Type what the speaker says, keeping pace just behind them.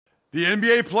The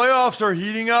NBA playoffs are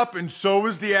heating up, and so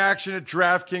is the action at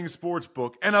DraftKings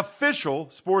Sportsbook, an official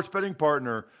sports betting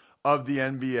partner of the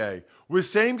NBA. With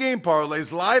same-game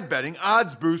parlays, live betting,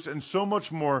 odds boosts, and so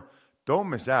much more, don't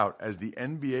miss out as the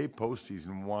NBA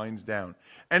postseason winds down.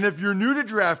 And if you're new to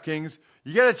DraftKings,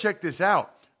 you got to check this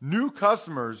out. New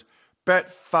customers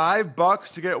bet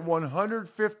 $5 to get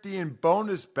 $150 in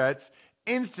bonus bets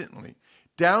instantly.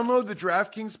 Download the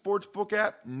DraftKings Sportsbook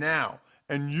app now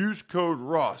and use code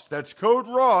ROSS. That's code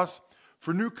ROSS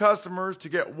for new customers to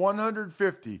get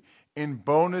 $150 in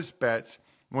bonus bets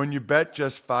when you bet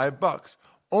just $5.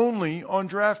 Only on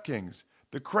DraftKings.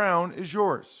 The crown is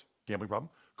yours. Gambling problem?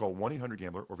 Call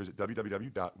 1-800-GAMBLER or visit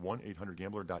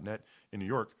www.1800gambler.net. In New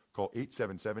York, call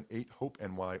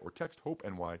 877-8-HOPE-NY or text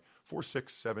HOPE-NY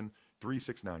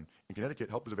 467-369. In Connecticut,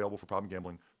 help is available for problem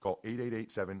gambling. Call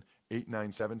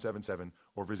 888-7-897-7777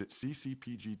 or visit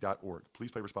ccpg.org.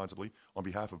 Please play responsibly on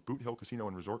behalf of Boot Hill Casino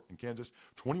and Resort in Kansas.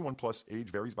 21 plus, age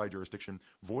varies by jurisdiction.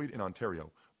 Void in Ontario.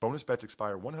 Bonus bets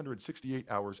expire 168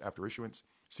 hours after issuance.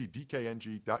 See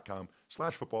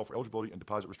dkng.com/football for eligibility and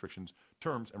deposit restrictions,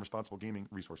 terms, and responsible gaming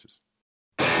resources.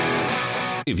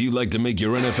 If you'd like to make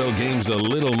your NFL games a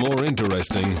little more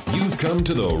interesting, you've come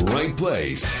to the right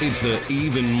place. It's the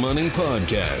Even Money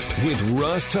Podcast with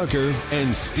Ross Tucker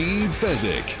and Steve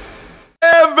Fezzik.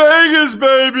 Hey, Vegas,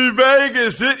 baby,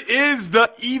 Vegas. It is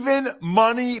the Even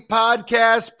Money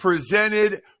Podcast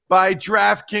presented by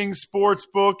DraftKings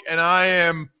Sportsbook, and I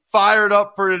am fired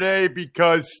up for today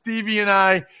because Stevie and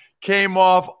I came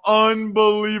off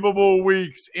unbelievable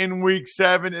weeks in Week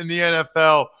 7 in the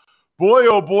NFL. Boy,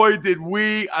 oh boy, did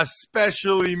we,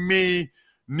 especially me,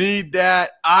 need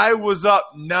that. I was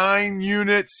up 9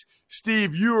 units.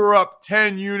 Steve, you were up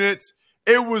 10 units.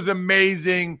 It was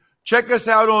amazing. Check us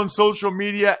out on social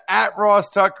media at Ross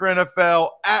Tucker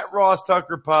NFL, at Ross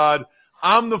Tucker Pod.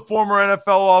 I'm the former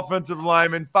NFL offensive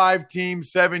lineman, 5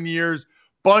 teams, 7 years,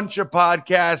 bunch of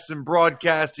podcasts and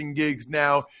broadcasting gigs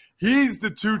now. He's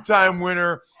the 2-time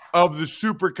winner of the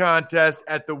Super Contest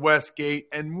at the Westgate,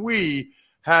 and we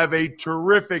have a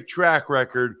terrific track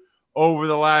record over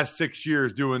the last 6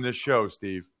 years doing this show,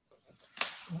 Steve.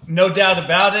 No doubt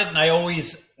about it, and I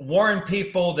always warn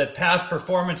people that past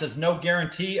performance is no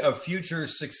guarantee of future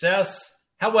success.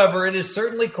 However, it is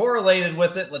certainly correlated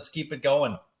with it. Let's keep it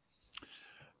going.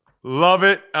 Love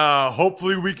it.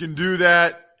 Hopefully we can do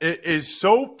that. It is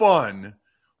so fun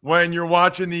when you're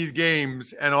watching these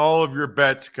games and all of your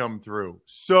bets come through.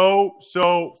 So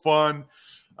fun.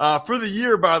 For the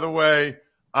year, by the way,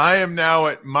 I am now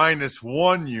at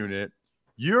 -1 unit.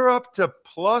 You're up to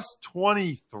plus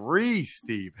 23,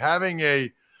 Steve, having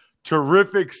a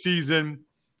terrific season.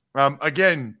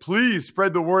 Again, please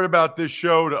spread the word about this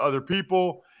show to other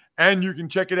people, and you can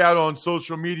check it out on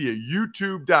social media,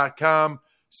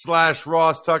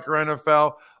 youtube.com/Ross Tucker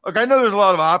NFL. Look, I know there's a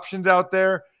lot of options out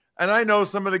there, and I know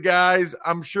some of the guys,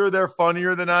 I'm sure they're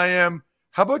funnier than I am.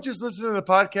 How about just listening to the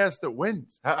podcast that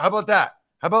wins? How about that?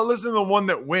 How about listening to the one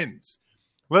that wins?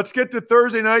 Let's get to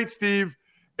Thursday night, Steve.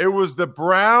 It was the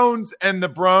Browns and the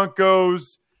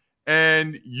Broncos,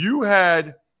 and you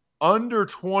had under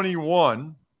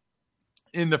 21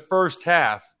 in the first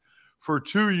half for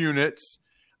 2 units.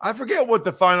 I forget what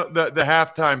the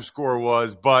halftime score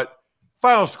was, but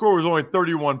final score was only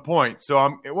 31 points.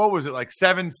 So what was it, like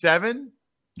 7-7?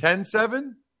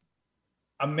 10-7?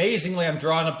 Amazingly, I'm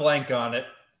drawing a blank on it.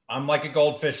 I'm like a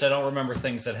goldfish. I don't remember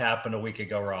things that happened a week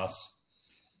ago, Ross.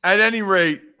 At any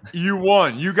rate, you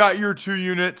won. You got your 2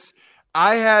 units.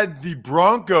 I had the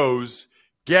Broncos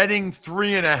getting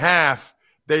 3.5.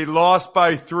 They lost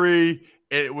by 3.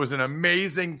 It was an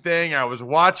amazing thing. I was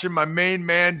watching my main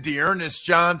man, D'Ernest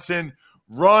Johnson,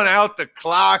 run out the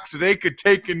clock so they could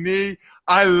take a knee.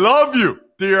 I love you,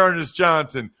 D'Ernest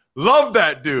Johnson. Love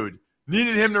that dude.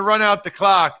 Needed him to run out the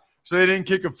clock so they didn't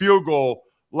kick a field goal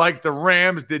like the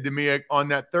Rams did to me on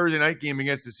that Thursday night game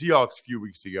against the Seahawks a few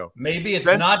weeks ago. Maybe it's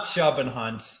not Chubb and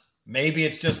Hunt. Maybe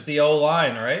it's just the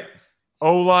O-line, right?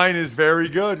 O-line is very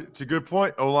good. It's a good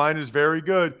point. O-line is very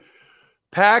good.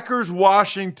 Packers,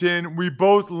 Washington, we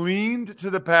both leaned to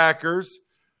the Packers.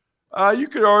 You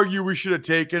could argue we should have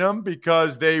taken them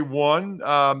because they won.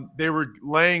 They were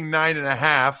laying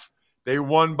 9.5. They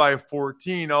won by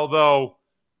 14, although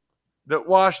the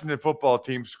Washington football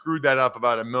team screwed that up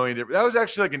about a million. That was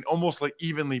actually like an almost like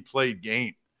evenly played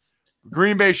game.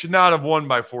 Green Bay should not have won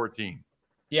by 14.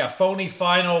 Yeah, phony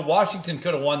final. Washington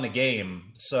could have won the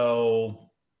game.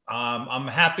 So I'm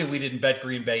happy we didn't bet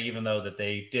Green Bay, even though that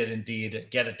they did indeed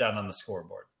get it done on the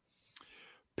scoreboard.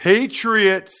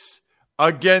 Patriots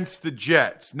against the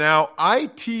Jets. Now, I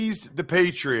teased the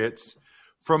Patriots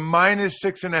from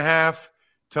 -6.5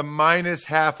 to minus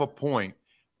half a point,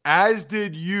 as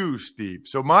did you, Steve.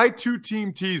 So my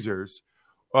two-team teasers,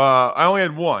 I only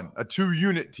had one, a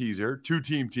two-unit teaser,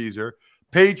 two-team teaser,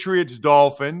 Patriots,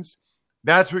 Dolphins.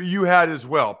 That's what you had as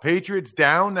well. Patriots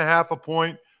down to half a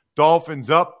point, Dolphins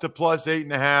up to plus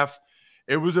 8.5.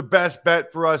 It was a best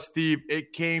bet for us, Steve.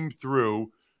 It came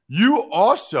through. You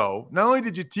also, not only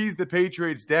did you tease the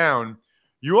Patriots down,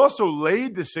 you also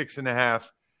laid the 6.5.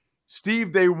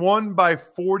 Steve, they won by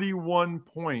 41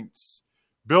 points.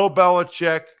 Bill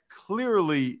Belichick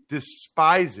clearly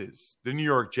despises the New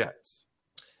York Jets.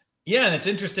 Yeah, and it's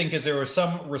interesting because there were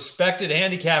some respected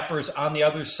handicappers on the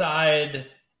other side,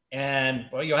 and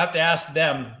well, you'll have to ask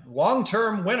them.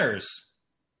 Long-term winners,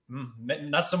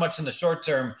 not so much in the short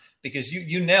term, because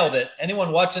you nailed it.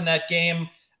 Anyone watching that game,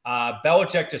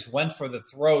 Belichick just went for the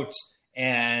throat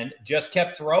and just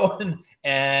kept throwing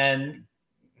and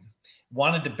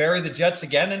wanted to bury the Jets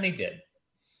again, and he did.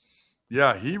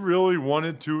 Yeah, he really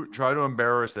wanted to try to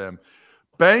embarrass them.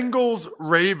 Bengals,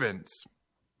 Ravens.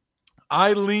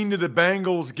 I leaned to the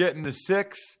Bengals getting the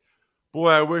 6. Boy,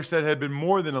 I wish that had been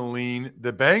more than a lean.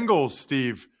 The Bengals,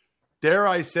 Steve, dare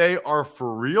I say, are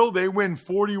for real. They win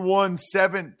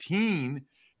 41-17,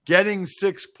 getting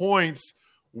 6 points.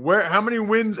 How many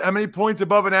wins, how many points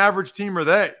above an average team are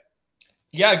they?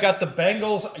 Yeah, I got the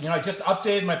Bengals. I just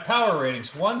updated my power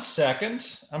ratings. 1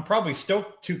 second. I'm probably still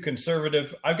too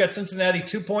conservative. I've got Cincinnati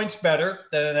 2 points better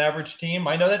than an average team.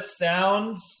 I know that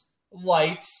sounds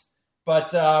light,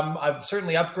 but I've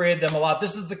certainly upgraded them a lot.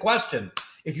 This is the question.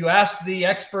 If you ask the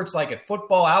experts like at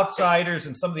Football Outsiders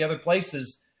and some of the other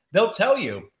places, they'll tell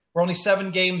you we're only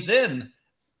 7 games in.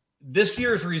 This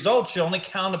year's results should only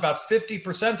count about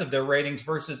 50% of their ratings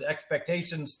versus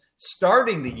expectations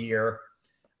starting the year.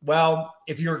 Well,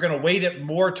 if you're going to weight it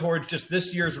more towards just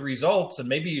this year's results, and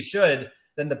maybe you should,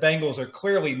 then the Bengals are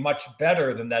clearly much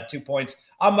better than that 2 points.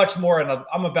 I'm much more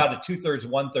I'm about a 2/3,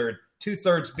 1/3,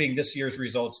 2/3 being this year's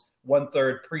results,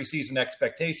 1/3 preseason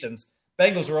expectations.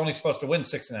 Bengals were only supposed to win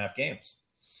 6.5 games.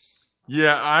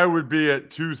 Yeah, I would be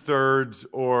at 2/3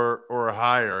 or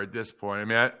higher at this point. I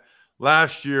mean,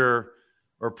 last year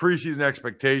or preseason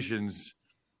expectations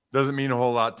doesn't mean a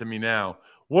whole lot to me now.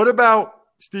 What about,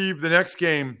 Steve, the next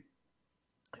game?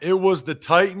 It was the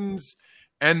Titans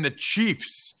and the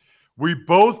Chiefs. We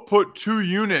both put 2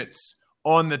 units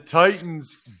on the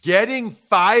Titans getting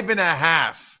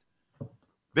 5.5.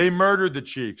 They murdered the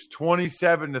Chiefs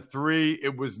 27-3.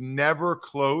 It was never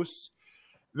close.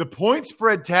 The point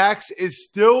spread tax is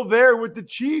still there with the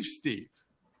Chiefs, Steve.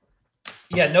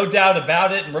 Yeah, no doubt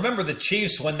about it. And remember the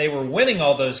Chiefs, when they were winning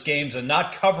all those games and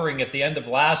not covering at the end of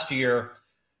last year,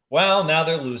 well, now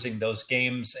they're losing those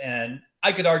games. And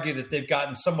I could argue that they've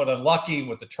gotten somewhat unlucky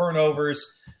with the turnovers.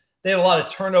 They had a lot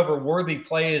of turnover-worthy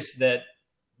plays that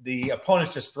the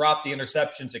opponents just dropped the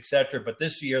interceptions, etc. But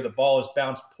this year, the ball has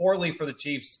bounced poorly for the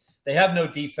Chiefs. They have no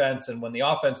defense, and when the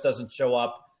offense doesn't show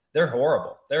up, they're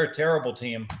horrible. They're a terrible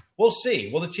team. We'll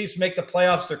see. Will the Chiefs make the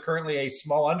playoffs? They're currently a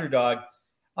small underdog.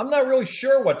 I'm not really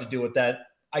sure what to do with that.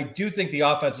 I do think the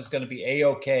offense is going to be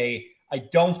A-okay. I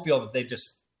don't feel that they just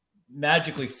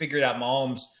magically figured out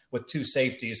Mahomes with 2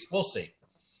 safeties. We'll see.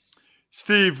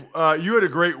 Steve, you had a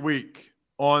great week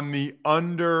on the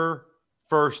under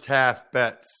first half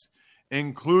bets,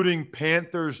 including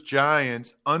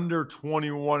Panthers-Giants under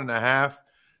 21.5.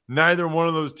 Neither one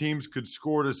of those teams could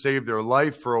score to save their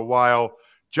life for a while.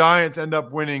 Giants end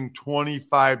up winning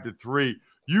 25-3.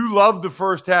 You love the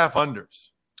first half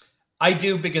unders. I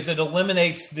do, because it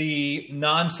eliminates the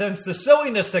nonsense, the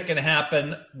silliness that can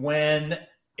happen when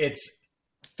it's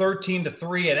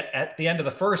 13-3 at the end of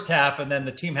the first half, and then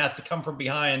the team has to come from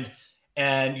behind,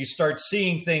 and you start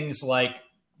seeing things like,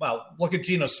 well, look at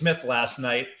Geno Smith last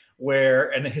night,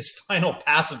 and his final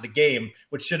pass of the game,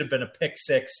 which should have been a pick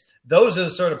 6. Those are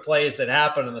the sort of plays that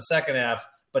happen in the second half,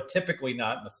 but typically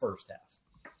not in the first half.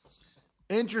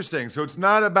 Interesting. So it's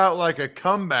not about like a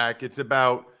comeback. It's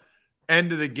about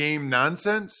end of the game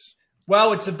nonsense.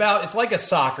 Well, it's like a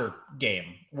soccer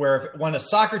game where when a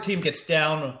soccer team gets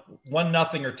down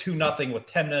 1-0 or 2-0 with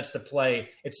 10 minutes to play,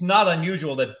 it's not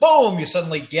unusual that, boom, you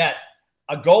suddenly get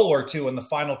a goal or 2 in the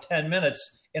final 10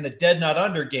 minutes in a dead not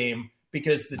under game,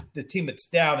 because the team that's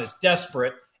down is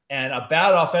desperate, and a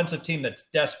bad offensive team that's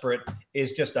desperate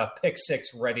is just a pick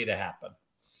 6 ready to happen.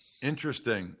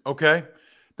 Interesting. Okay.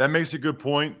 That makes a good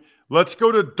point. Let's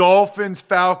go to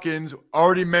Dolphins-Falcons.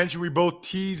 Already mentioned we both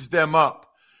teased them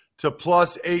up to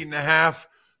plus 8.5.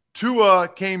 Tua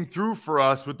came through for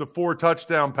us with the 4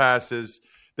 touchdown passes.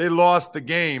 They lost the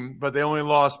game, but they only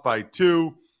lost by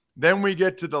 2. Then we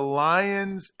get to the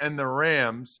Lions and the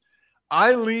Rams.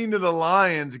 I lean to the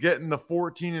Lions getting the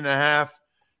 14.5.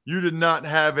 you did not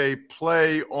have a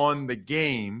play on the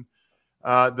game.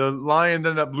 The Lions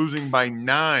ended up losing by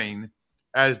 9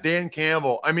 as Dan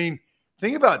Campbell. I mean,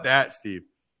 think about that, Steve.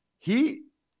 He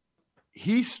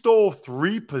stole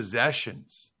 3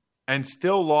 possessions and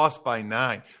still lost by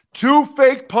 9. 2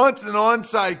 fake punts and an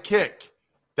onside kick.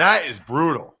 That is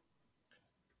brutal.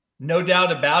 No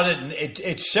doubt about it. And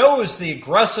it shows the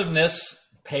aggressiveness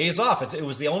pays off. It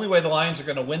was the only way the Lions are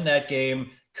going to win that game.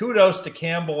 Kudos to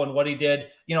Campbell and what he did.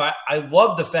 I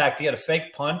love the fact he had a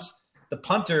fake punt. The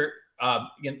punter,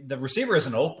 the receiver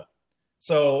isn't open.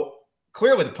 So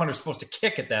clearly the punter's supposed to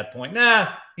kick at that point.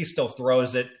 He still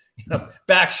throws it.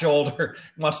 Back shoulder,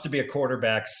 wants to be a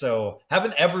quarterback. So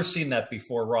haven't ever seen that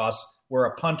before, Ross, where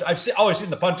a punter, always seen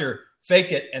the punter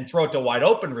fake it and throw it to a wide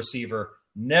open receiver,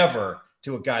 never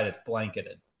to a guy that's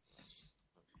blanketed.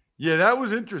 Yeah, that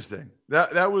was interesting.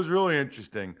 That was really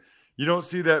interesting. You don't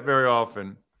see that very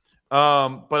often.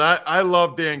 But I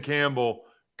love Dan Campbell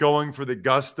going for the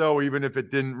gusto, even if it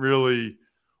didn't really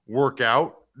work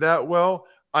out that well.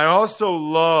 I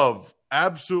also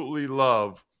absolutely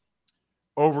love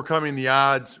overcoming the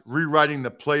odds, rewriting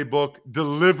the playbook,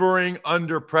 delivering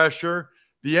under pressure.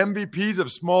 The MVPs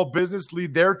of small business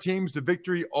lead their teams to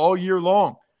victory all year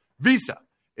long. Visa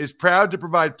is proud to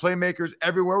provide playmakers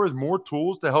everywhere with more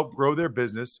tools to help grow their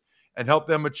business and help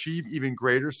them achieve even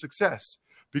greater success.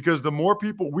 Because the more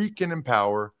people we can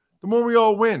empower, the more we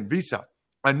all win. Visa,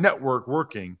 a network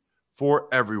working for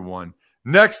everyone.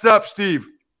 Next up, Steve,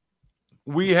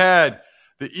 we had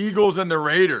the Eagles and the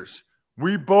Raiders.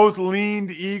 We both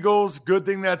leaned Eagles. Good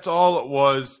thing that's all it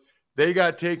was. They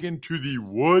got taken to the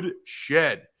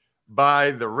woodshed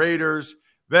by the Raiders.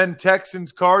 Then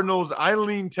Texans, Cardinals. I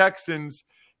leaned Texans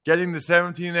getting the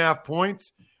 17.5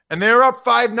 points. And they were up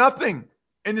 5-0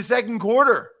 in the second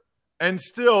quarter and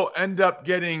still end up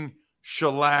getting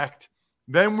shellacked.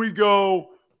 Then we go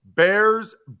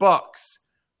Bears, Bucks.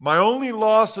 My only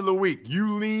loss of the week.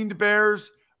 You leaned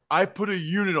Bears. I put a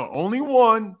unit on. Only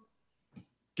one.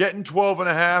 Getting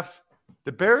 12.5.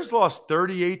 The Bears lost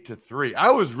 38-3.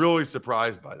 I was really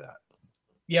surprised by that.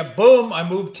 Yeah, boom. I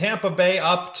moved Tampa Bay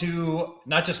up to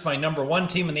not just my number 1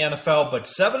 team in the NFL, but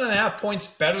 7.5 points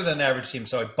better than average team.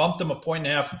 So I bumped them 1.5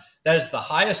 points. That is the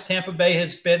highest Tampa Bay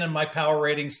has been in my power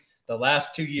ratings the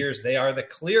last 2 years. They are the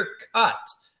clear-cut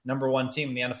number 1 team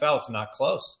in the NFL. It's not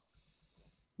close.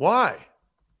 Why?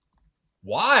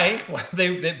 Why?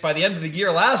 They by the end of the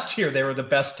year last year, they were the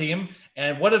best team.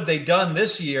 And what have they done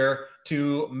this year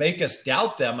to make us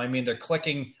doubt them? I mean, they're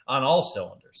clicking on all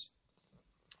cylinders.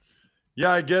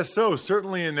 Yeah, I guess so.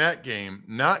 Certainly in that game.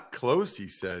 Not close, he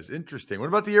says. Interesting. What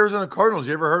about the Arizona Cardinals?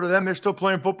 You ever heard of them? They're still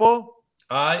playing football?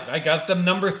 I got them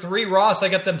number 3, Ross. I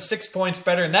got them 6 points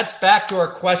better. And that's back to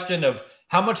our question of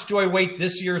how much do I weight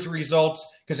this year's results?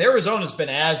 Because Arizona's been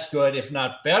as good, if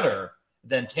not better,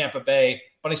 than Tampa Bay.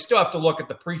 But I still have to look at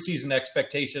the preseason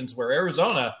expectations where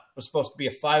Arizona was supposed to be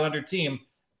a 500 team.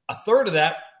 A third of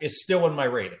that is still in my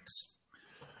ratings.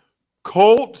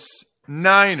 Colts,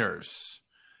 Niners.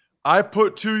 I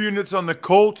put 2 units on the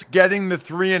Colts getting the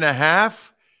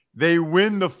 3.5. They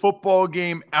win the football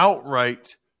game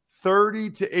outright,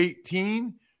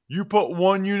 30-18. You put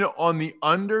 1 unit on the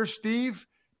under, Steve.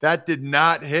 That did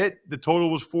not hit. The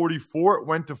total was 44. It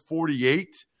went to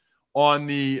 48 on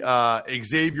the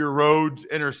Xavier Rhodes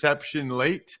interception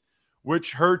late,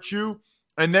 which hurt you.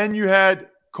 And then you had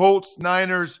Colts,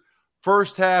 Niners,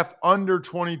 first half under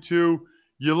 22.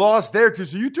 You lost there too.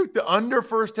 So you took the under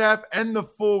first half and the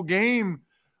full game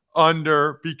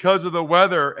under because of the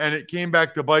weather, and it came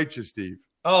back to bite you, Steve.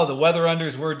 Oh, the weather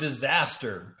unders were a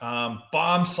disaster.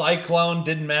 Bomb, cyclone,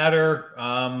 didn't matter.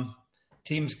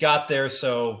 Teams got there,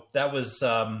 so that was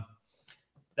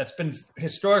that's been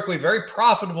historically very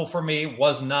profitable for me.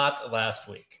 Was not last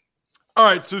week. All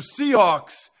right, so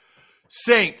Seahawks,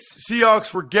 Saints.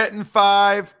 Seahawks were getting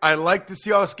 5. I like the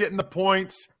Seahawks getting the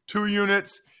points, 2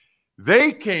 units.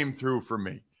 They came through for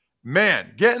me.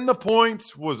 Man, getting the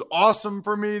points was awesome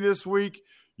for me this week.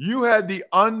 You had the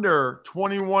under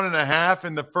 21.5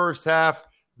 in the first half.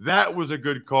 That was a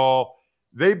good call.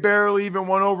 They barely even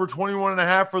went over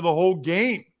 21.5 for the whole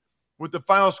game, with the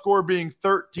final score being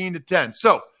 13-10.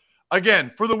 So,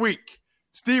 again, for the week,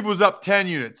 Steve was up 10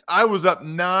 units. I was up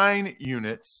 9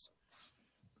 units.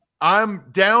 I'm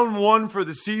down 1 for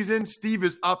the season. Steve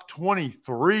is up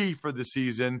 23 for the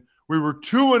season. We were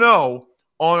 2-0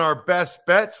 on our best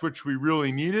bets, which we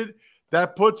really needed.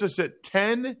 That puts us at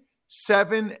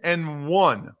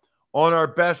 10-7-1 on our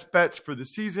best bets for the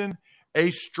season,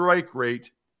 a strike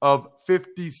rate of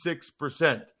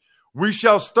 56%. We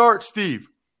shall start, Steve,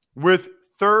 with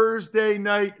Thursday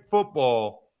night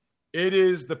football. It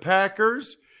is the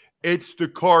Packers It's the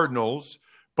Cardinals.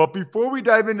 But before we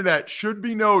dive into that, should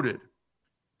be noted,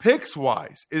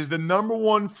 PicksWise is the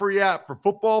 #1 free app for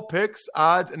football picks,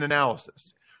 odds, and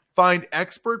analysis. Find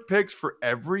expert picks for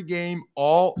every game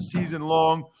all season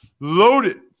long,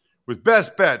 loaded with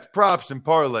best bets, props, and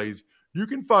parlays. You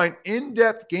can find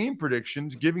in-depth game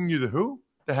predictions giving you the who,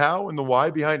 the how, and the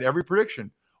why behind every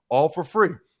prediction, all for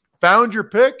free. Found your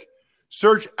pick?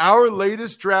 Search our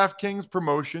latest DraftKings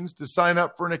promotions to sign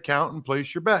up for an account and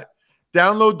place your bet.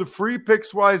 Download the free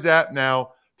PicksWise app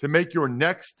now to make your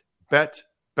next bet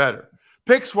better.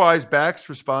 PicksWise backs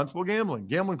responsible gambling.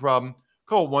 Gambling problem?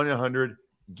 Call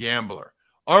 1-800-GAMBLER.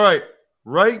 All right,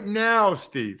 right now,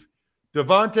 Steve,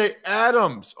 Davante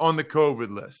Adams on the COVID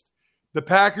list. The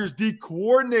Packers D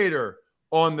coordinator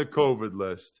on the COVID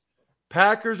list.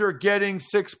 Packers are getting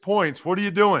 6 points. What are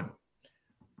you doing?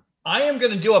 I am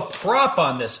going to do a prop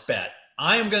on this bet.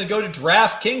 I am going to go to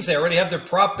DraftKings. They already have their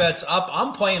prop bets up.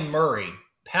 I'm playing Murray.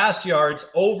 Pass yards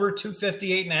over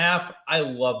 258.5. I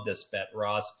love this bet,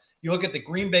 Ross. You look at the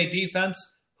Green Bay defense.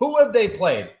 Who have they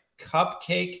played?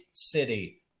 Cupcake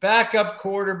City. Backup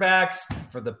quarterbacks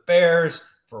for the Bears,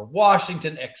 for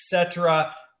Washington,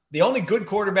 etc. The only good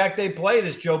quarterback they played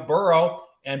is Joe Burrow,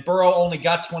 and Burrow only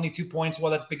got 22 points.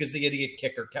 Well, that's because the idiot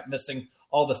kicker kept missing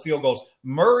all the field goals.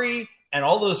 Murray and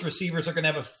all those receivers are going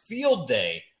to have a field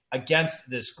day against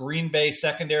this Green Bay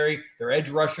secondary. Their edge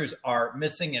rushers are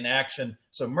missing in action.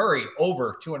 So Murray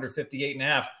over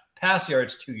 258.5, pass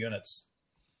yards 2 units.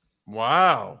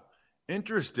 Wow.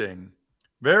 Interesting.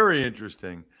 Very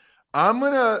interesting. I'm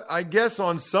going to, I guess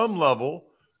on some level,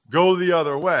 go the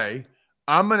other way.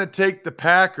 I'm going to take the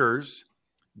Packers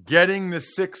getting the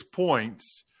 6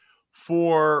 points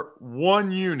for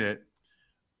 1 unit.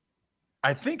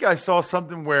 I think I saw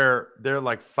something where they're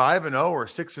like 5-0 or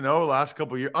 6-0 last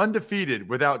couple of years, undefeated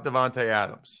without Davante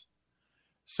Adams.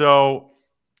 So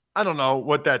I don't know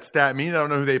what that stat means. I don't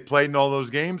know who they played in all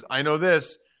those games. I know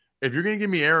this. If you're going to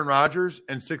give me Aaron Rodgers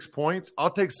and 6 points,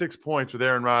 I'll take 6 points with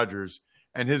Aaron Rodgers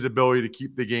and his ability to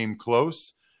keep the game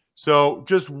close. So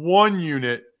just 1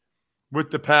 unit with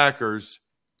the Packers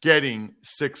getting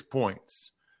 6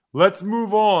 points. Let's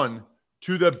move on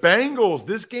to the Bengals.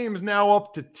 This game is now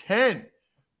up to 10.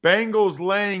 Bengals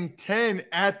laying 10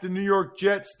 at the New York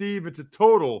Jets, Steve. It's a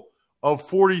total of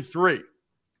 43.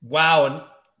 Wow. And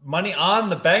money on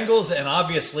the Bengals and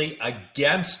obviously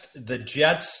against the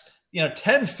Jets.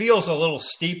 10 feels a little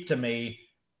steep to me.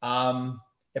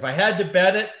 If I had to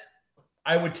bet it,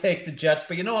 I would take the Jets.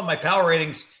 But you know what? My power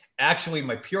ratings, actually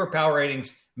my pure power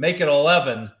ratings, make it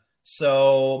 11.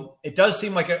 So it does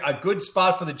seem like a good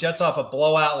spot for the Jets off a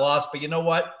blowout loss. But you know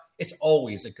what? It's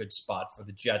always a good spot for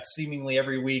the Jets, seemingly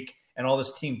every week. And all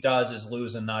this team does is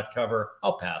lose and not cover.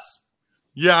 I'll pass.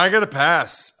 Yeah, I got to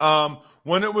pass.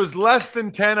 When it was less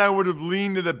than 10, I would have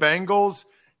leaned to the Bengals.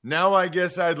 Now I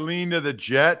guess I'd lean to the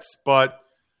Jets. But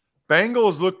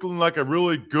Bengals looking like a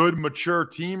really good, mature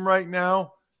team right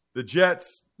now. The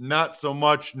Jets, not so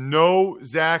much. No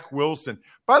Zach Wilson.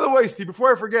 By the way, Steve,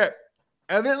 before I forget,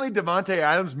 evidently Davante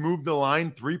Adams moved the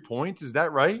line 3 points. Is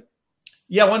that right?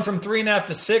 Yeah, went from 3.5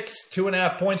 to 6,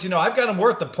 2.5 points. I've got him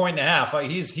worth 1.5.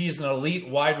 He's an elite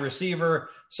wide receiver,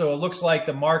 so it looks like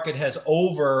the market has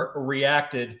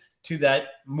overreacted to that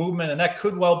movement, and that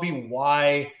could well be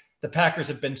why the Packers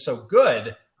have been so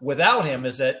good without him.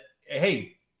 Is that,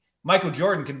 hey, Michael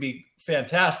Jordan can be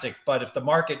fantastic, but if the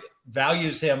market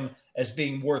values him as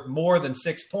being worth more than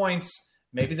 6 points,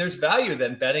 maybe there's value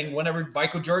then betting whenever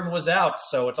Michael Jordan was out.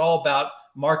 So it's all about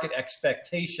market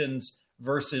expectations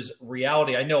versus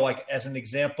reality. I know, like, as an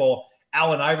example,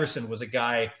 Allen Iverson was a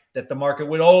guy that the market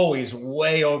would always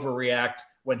way overreact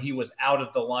when he was out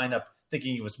of the lineup,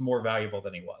 thinking he was more valuable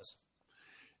than he was.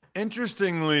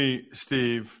 Interestingly,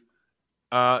 Steve,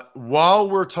 while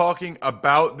we're talking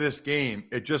about this game,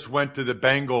 it just went to the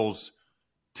Bengals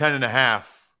 10.5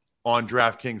 on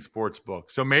DraftKings Sportsbook.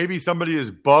 So maybe somebody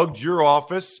has bugged your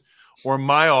office or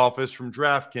my office from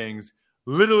DraftKings,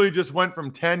 literally just went from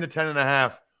 10 to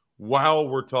 10.5 while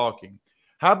we're talking.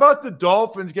 How about the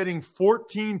Dolphins getting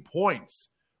 14 points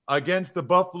against the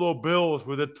Buffalo Bills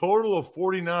with a total of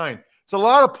 49? It's a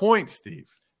lot of points, Steve.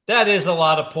 That is a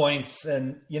lot of points.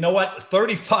 And you know what?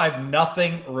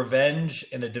 35-0 revenge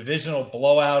in a divisional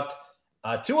blowout.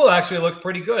 Tua actually looked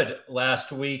pretty good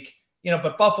last week.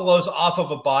 But Buffalo's off of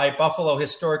a bye. Buffalo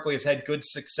historically has had good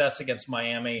success against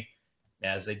Miami,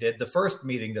 as they did the first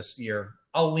meeting this year.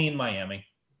 I'll lean Miami.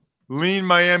 Lean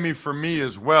Miami for me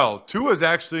as well. Tua's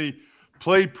actually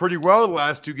played pretty well the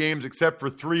last 2 games, except for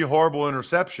 3 horrible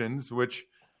interceptions, which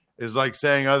is like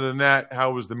saying, other than that,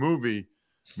 how was the movie,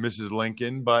 Mrs.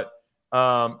 Lincoln? But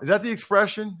is that the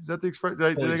expression? Is that the expression?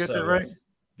 Did I get that right?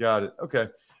 Got it. Okay.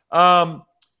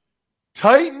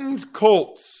 Titans,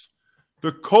 Colts.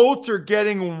 The Colts are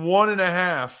getting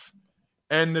 1.5,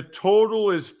 and the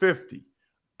total is 50.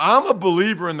 I'm a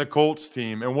believer in the Colts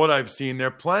team and what I've seen.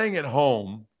 They're playing at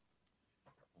home.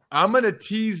 I'm going to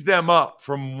tease them up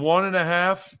from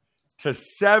 1.5 to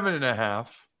 7.5,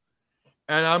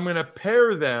 and I'm going to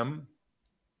pair them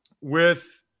with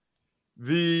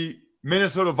the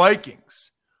Minnesota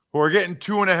Vikings, who are getting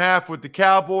 2.5 with the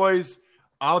Cowboys.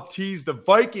 I'll tease the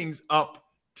Vikings up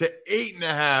to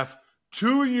 8.5,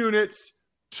 2 units,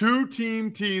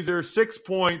 2-team teaser, 6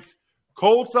 points.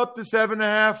 Colts up to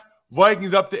 7.5,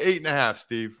 Vikings up to 8.5,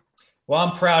 Steve. Well,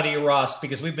 I'm proud of you, Ross,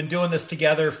 because we've been doing this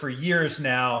together for years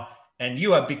now, and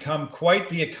you have become quite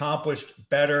the accomplished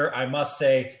bettor. I must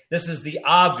say, this is the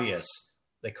obvious.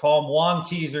 They call them Wong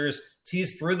teasers,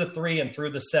 tease through the 3 and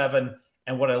through the 7.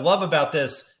 And what I love about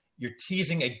this, you're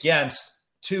teasing against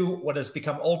 2 what has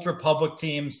become ultra public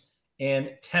teams in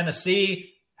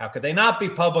Tennessee. How could they not be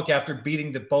public after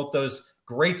beating both those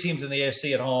great teams in the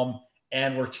AFC at home?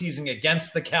 And we're teasing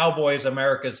against the Cowboys,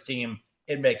 America's team.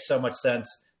 It makes so much sense.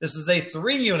 This is a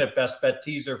 3-unit best bet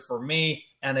teaser for me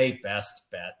and a best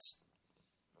bet.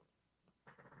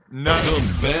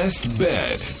 The best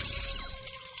bet.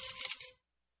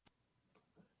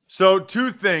 So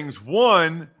 2 things.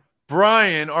 One,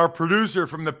 Brian, our producer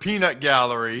from the Peanut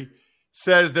Gallery,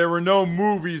 says there were no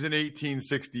movies in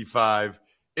 1865.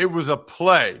 It was a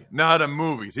play, not a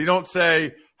movie. So you don't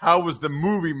say, how was the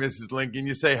movie, Mrs. Lincoln?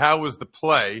 You say, how was the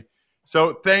play?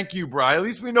 So thank you, Brian. At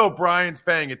least we know Brian's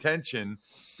paying attention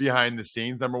behind the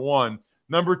scenes, number one.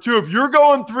 Number 2, if you're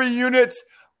going 3 units,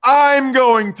 I'm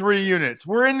going 3 units.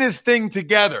 We're in this thing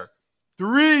together.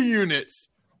 3 units,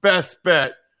 best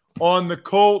bet on the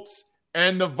Colts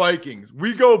and the Vikings.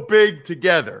 We go big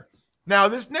together. Now,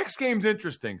 this next game's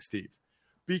interesting, Steve,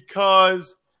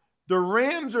 because the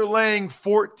Rams are laying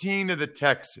 14 to the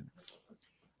Texans.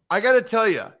 I got to tell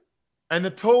you, and the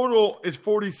total is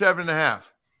 47.5.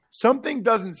 Something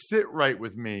doesn't sit right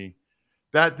with me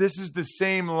that this is the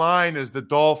same line as the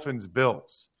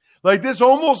Dolphins-Bills. Like, this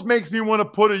almost makes me want to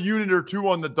put a unit or 2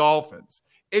 on the Dolphins.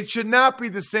 It should not be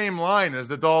the same line as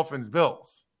the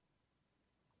Dolphins-Bills.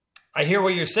 I hear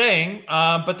what you're saying,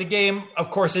 but the game,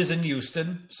 of course, is in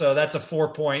Houston, so that's a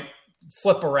 4-point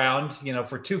flip around,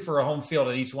 for 2 for a home field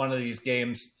in each one of these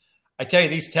games. I tell you,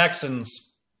 these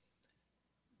Texans,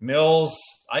 Mills,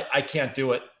 I can't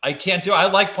do it. I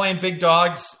like playing big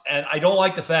dogs, and I don't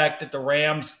like the fact that the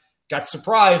Rams got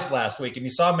surprised last week, and you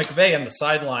saw McVay on the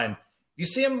sideline. You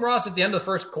see him, Ross, at the end of the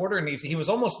first quarter, and he was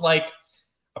almost like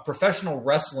a professional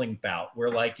wrestling bout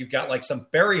where, like, you've got, like, some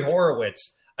Barry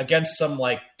Horowitz against some,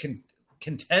 like,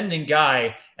 contending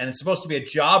guy, and it's supposed to be a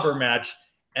jobber match,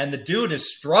 and the dude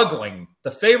is struggling.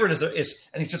 The favorite is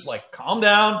and he's just like, calm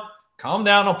down,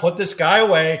 I'll put this guy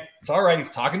away. It's all right. He's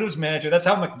talking to his manager. That's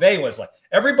how McVay was, like,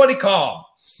 everybody calm.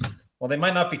 Well, they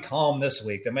might not be calm this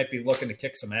week. They might be looking to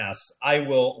kick some ass. I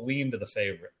will lean to the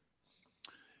favorite.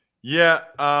 Yeah,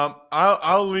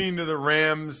 I'll lean to the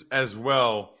Rams as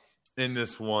well in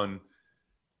this one.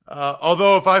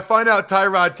 Although if I find out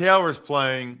Tyrod Taylor's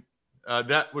playing,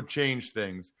 that would change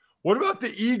things. What about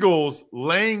the Eagles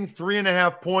laying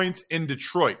 3.5 points in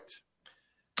Detroit?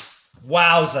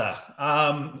 Wowza.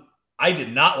 I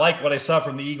did not like what I saw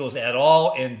from the Eagles at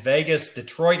all in Vegas.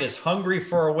 Detroit is hungry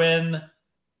for a win.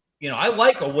 I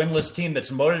like a winless team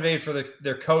that's motivated for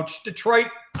their coach. Detroit,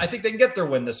 I think they can get their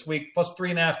win this week, plus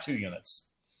 3.5, 2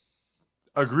 units.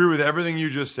 Agree with everything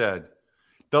you just said.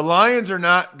 The Lions are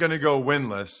not going to go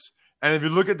winless. And if you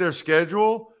look at their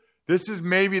schedule, this is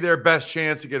maybe their best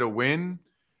chance to get a win.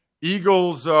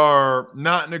 Eagles are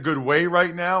not in a good way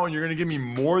right now, and you're going to give me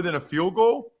more than a field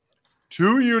goal?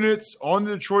 2 units on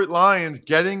the Detroit Lions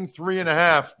getting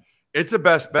 3.5. It's a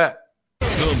best bet.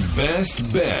 The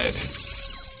best bet.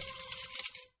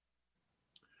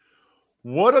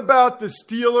 What about the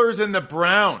Steelers and the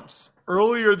Browns?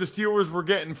 Earlier, the Steelers were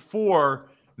getting 4.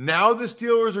 Now the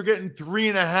Steelers are getting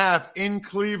 3.5 in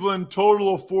Cleveland,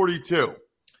 total of 42.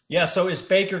 Yeah, so is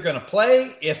Baker going to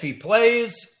play? If he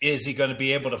plays, is he going to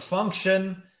be able to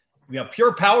function?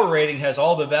 Pure power rating has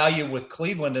all the value with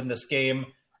Cleveland in this game.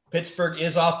 Pittsburgh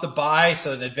is off the bye,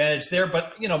 so an advantage there.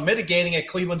 But, mitigating it,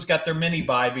 Cleveland's got their mini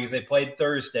bye because they played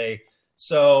Thursday.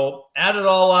 So add it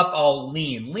all up, I'll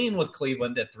lean with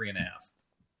Cleveland at 3.5.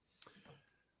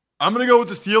 I'm going to go with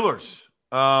the Steelers.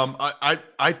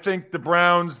 I think the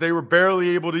Browns, they were barely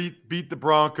able to beat the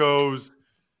Broncos.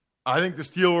 I think the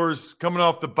Steelers, coming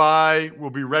off the bye, will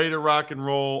be ready to rock and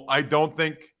roll. I don't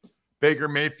think Baker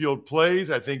Mayfield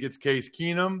plays. I think it's Case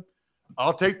Keenum.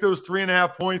 I'll take those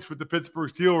 3.5 points with the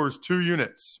Pittsburgh Steelers, 2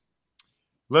 units.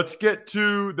 Let's get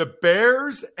to the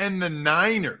Bears and the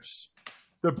Niners.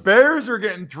 The Bears are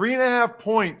getting 3.5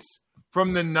 points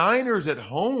from the Niners at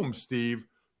home, Steve.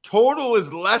 Total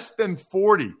is less than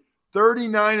 40,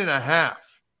 39.5.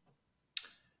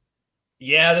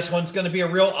 Yeah, this one's going to be a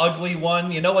real ugly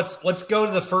one. You know, let's go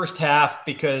to the first half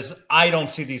because I don't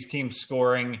see these teams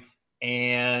scoring.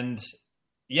 And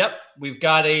yep, we've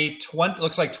got a 20,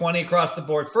 looks like 20 across the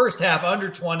board. First half under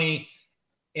 20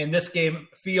 in this game.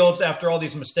 Fields, after all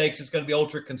these mistakes, is going to be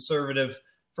ultra conservative.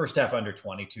 First half under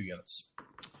 22 units.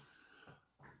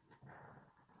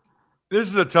 This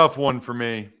is a tough one for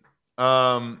me.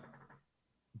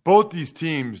 Both these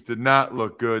teams did not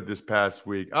look good this past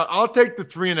week. I'll take the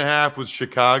 3.5 with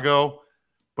Chicago,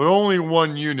 but only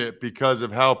 1 unit because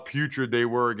of how putrid they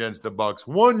were against the Bucs.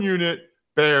 1 unit,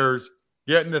 Bears,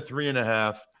 getting the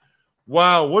 3.5.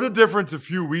 Wow, what a difference a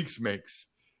few weeks makes.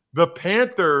 The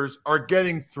Panthers are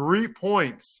getting 3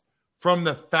 points from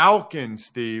the Falcons,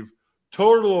 Steve.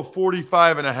 Total of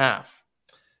 45.5.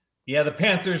 Yeah, the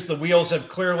Panthers, the wheels have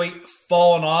clearly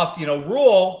fallen off. You know,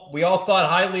 Rule, we all thought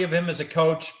highly of him as a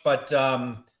coach, but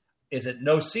is it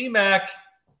no C-Mac?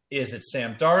 Is it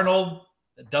Sam Darnold?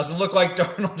 It doesn't look like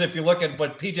Darnold if you look at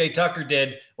what P.J. Tucker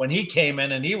did when he came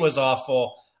in and he was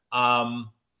awful. I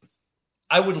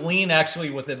would lean actually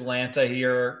with Atlanta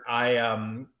here.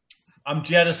 I'm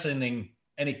jettisoning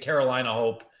any Carolina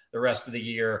hope the rest of the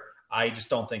year. I just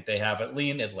don't think they have it.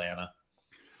 Lean Atlanta.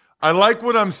 I like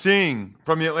what I'm seeing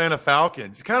from the Atlanta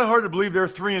Falcons. It's kind of hard to believe they're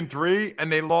 3-3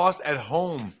 and they lost at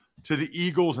home to the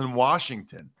Eagles in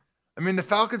Washington. I mean, the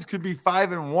Falcons could be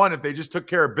 5-1 if they just took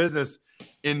care of business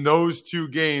in those 2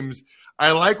 games.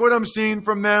 I like what I'm seeing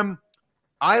from them.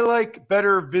 I like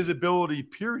better visibility,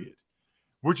 period,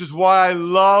 which is why I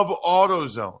love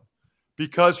AutoZone,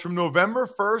 because from November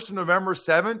 1st to November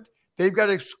 7th, they've got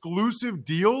exclusive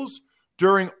deals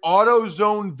during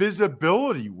AutoZone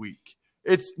Visibility Week.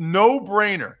 It's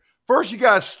no-brainer. First, you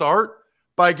got to start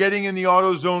by getting in the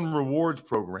AutoZone Rewards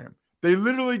program. They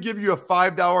literally give you a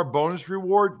 $5 bonus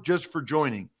reward just for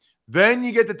joining. Then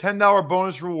you get the $10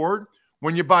 bonus reward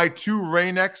when you buy 2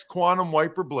 Rain-X Quantum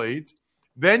Wiper blades.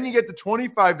 Then you get the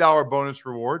 $25 bonus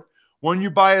reward when you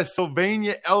buy a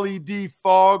Sylvania LED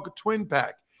Fog Twin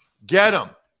Pack. Get them.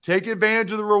 Take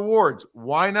advantage of the rewards.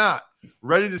 Why not?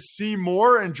 Ready to see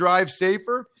more and drive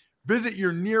safer? Visit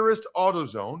your nearest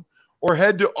AutoZone or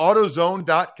head to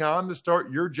AutoZone.com to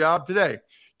start your job today.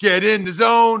 Get in the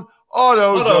zone,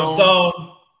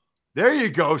 AutoZone. There you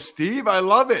go, Steve. I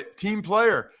love it. Team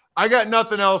player. I got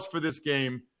nothing else for this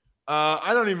game.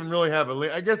 I don't even really have a lean.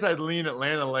 I guess I'd lean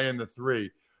Atlanta laying the 3.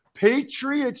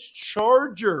 Patriots,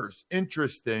 Chargers.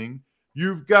 Interesting.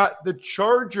 You've got the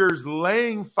Chargers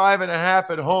laying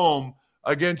 5.5 at home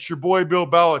against your boy Bill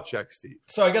Belichick, Steve.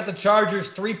 So I got the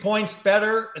Chargers 3 points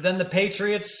better than the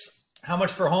Patriots. How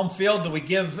much for home field do we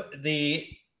give the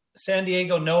San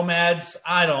Diego Nomads?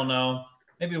 I don't know.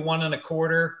 Maybe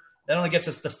 1.25. That only gets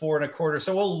us to 4.25.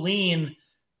 So we'll lean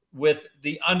with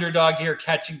the underdog here,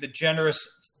 catching the generous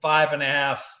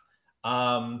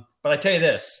 5.5. But I tell you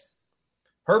this,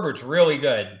 Herbert's really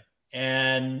good,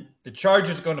 and the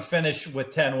Chargers are going to finish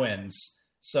with 10 wins.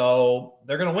 So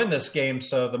they're going to win this game.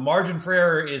 So the margin for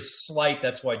error is slight.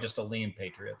 That's why just a lean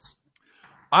Patriots.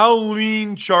 I'll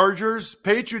lean Chargers.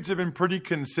 Patriots have been pretty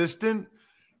consistent,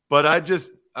 but I just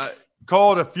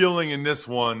call it a feeling in this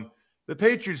one. The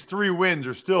Patriots' 3 wins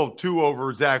are still 2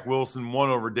 over Zach Wilson, 1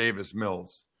 over Davis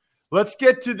Mills. Let's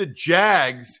get to the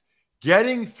Jags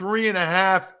getting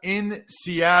 3.5 in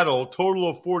Seattle, total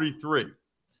of 43.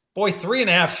 Boy,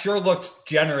 3.5 sure looks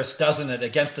generous, doesn't it,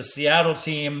 against a Seattle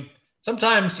team?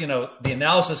 Sometimes, you know, the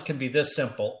analysis can be this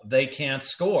simple. They can't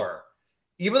score.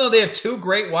 Even though they have 2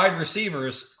 great wide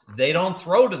receivers, they don't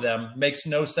throw to them. Makes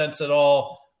no sense at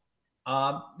all.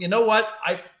 You know what?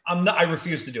 I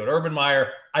refuse to do it. Urban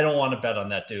Meyer, I don't want to bet on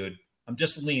that dude. I'm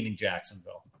just leaning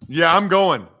Jacksonville. Yeah, I'm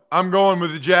going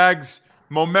with the Jags.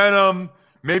 Momentum,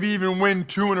 maybe even win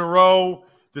 2 in a row.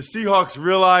 The Seahawks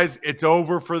realize it's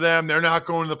over for them. They're not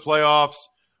going to the playoffs.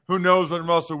 Who knows when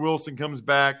Russell Wilson comes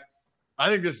back? I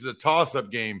think this is a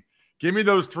toss-up game. Give me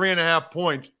those 3.5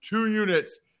 points, 2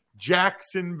 units.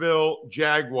 Jacksonville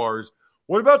Jaguars.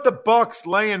 What about the Bucs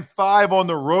laying 5 on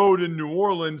the road in New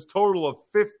Orleans, total of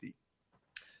 50?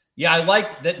 Yeah, I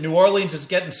like that New Orleans is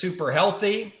getting super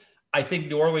healthy. I think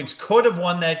New Orleans could have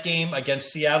won that game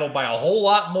against Seattle by a whole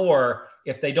lot more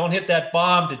if they don't hit that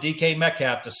bomb to DK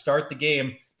Metcalf to start the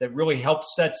game that really helped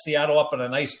set Seattle up in a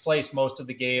nice place most of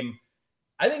the game.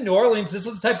 I think New Orleans, this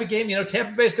is the type of game, you know,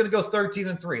 Tampa Bay is going to go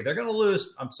 13-3. They're going to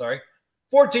lose,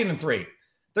 14-3.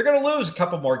 They're going to lose a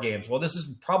couple more games. Well, this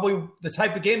is probably the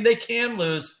type of game they can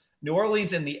lose New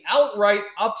Orleans in the outright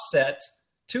upset,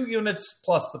 2 units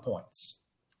plus the points.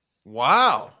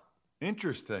 Wow.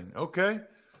 Interesting. Okay.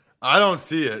 I don't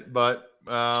see it, but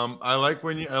I like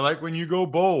when you go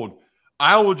bold.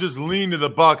 I will just lean to the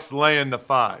Bucks laying the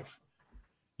 5.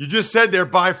 You just said they're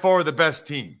by far the best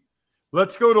team.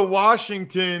 Let's go to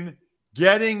Washington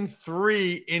getting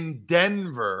 3 in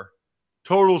Denver.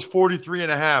 Totals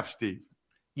 43.5, Steve.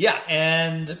 Yeah,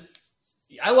 and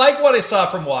I like what I saw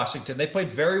from Washington. They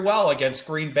played very well against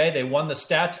Green Bay. They won the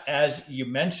stats, as you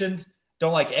mentioned.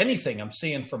 Don't like anything I'm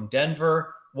seeing from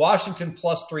Denver. Washington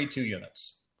 +3, 2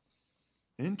 units.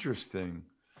 Interesting.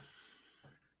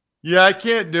 Yeah, I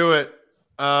can't do it.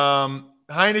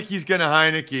 Heineke's going to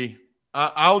Heineke.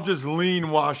 I'll just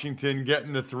lean Washington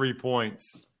getting the 3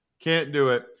 points. Can't do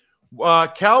it.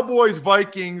 Cowboys,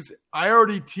 Vikings, we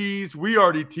already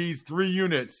teased 3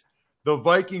 units. The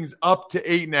Vikings up to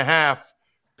 8.5,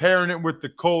 pairing it with the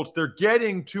Colts. They're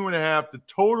getting 2.5. The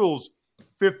total's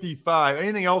 55.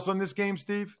 Anything else on this game,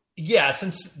 Steve? Yeah,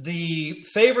 since the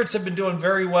favorites have been doing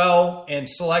very well in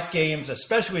select games,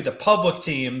 especially the public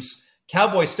teams,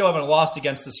 Cowboys still haven't lost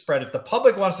against the spread. If the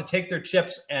public wants to take their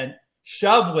chips and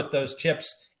shove with those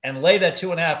chips and lay that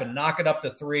 2.5 and knock it up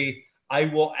to 3, I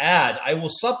will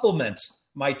supplement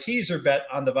my teaser bet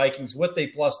on the Vikings with a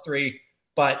 +3,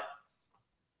 but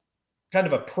kind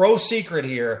of a pro secret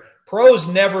here. Pros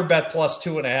never bet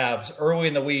 +2.5s early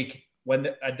in the week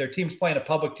when their team's playing a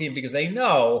public team because they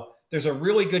know there's a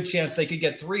really good chance they could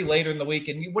get 3 later in the week.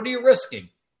 And what are you risking?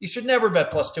 You should never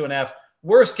bet +2.5.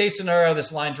 Worst case scenario,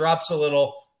 this line drops a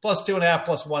little. +2.5,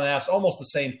 +1.5 is almost the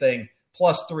same thing.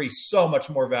 +3, so much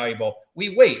more valuable.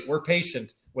 We wait. We're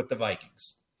patient with the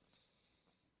Vikings.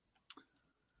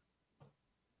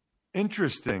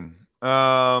 Interesting.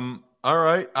 All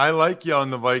right. I like you on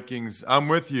the Vikings. I'm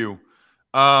with you.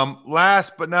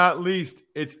 Last but not least,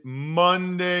 it's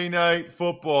Monday Night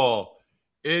Football.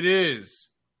 It is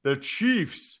the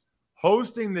Chiefs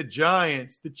hosting the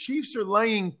Giants. The Chiefs are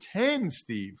laying 10,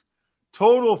 Steve.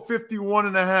 Total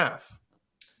 51.5.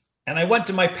 And I went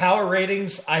to my power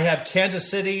ratings. I have Kansas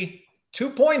City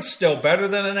 2 points still, better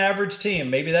than an average team.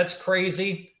 Maybe that's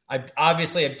crazy. I've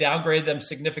downgraded them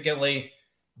significantly.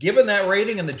 Given that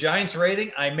rating and the Giants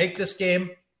rating, I make this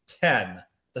game 10.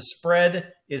 The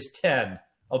spread is 10.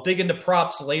 I'll dig into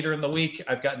props later in the week.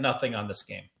 I've got nothing on this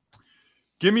game.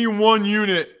 Give me 1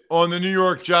 unit on the New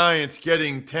York Giants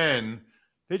getting 10.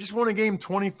 They just won a game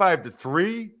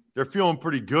 25-3. They're feeling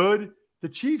pretty good. The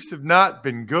Chiefs have not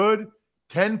been good.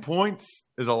 10 points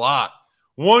is a lot.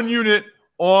 1 unit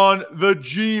on the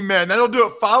G-Man. That'll do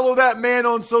it. Follow that man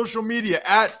on social media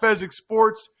at Fezzik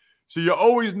Sports so you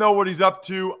always know what he's up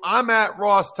to. I'm at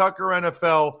Ross Tucker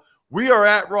NFL. We are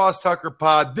at Ross Tucker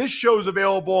Pod. This show's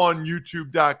available on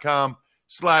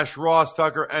youtube.com/Ross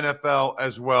Tucker NFL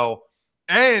as well.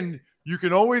 And you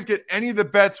can always get any of the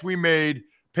bets we made,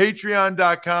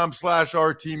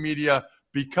 patreon.com/RT Media.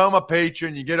 Become a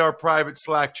patron. You get our private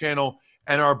Slack channel.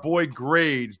 And our boy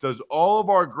Grades does all of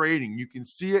our grading. You can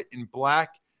see it in black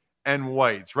and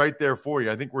white. It's right there for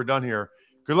you. I think we're done here.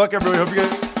 Good luck, everybody. Hope you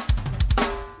guys...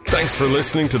 Thanks for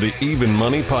listening to the Even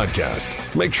Money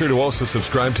Podcast. Make sure to also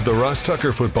subscribe to the Ross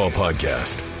Tucker Football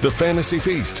Podcast, The Fantasy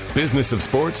Feast, Business of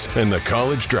Sports, and the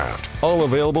College Draft. All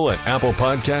available at Apple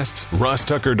Podcasts,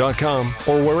 rosstucker.com,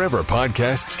 or wherever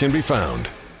podcasts can be found.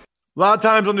 A lot of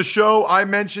times on the show, I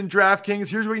mentioned DraftKings.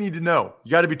 Here's what you need to know.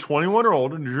 You got to be 21 or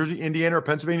older, New Jersey, Indiana, or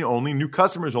Pennsylvania only. New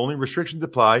customers only. Restrictions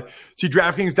apply. See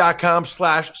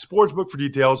DraftKings.com/sportsbook for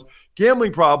details.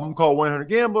 Gambling problem, call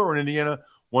 1-800-GAMBLER, or in Indiana,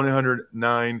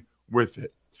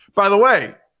 1-800-9-WITH-IT. By the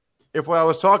way, if what I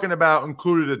was talking about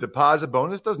included a deposit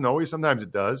bonus, doesn't always, sometimes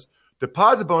it does.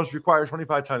 Deposit bonus requires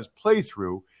 25 times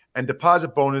playthrough, and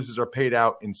deposit bonuses are paid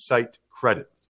out in site credit.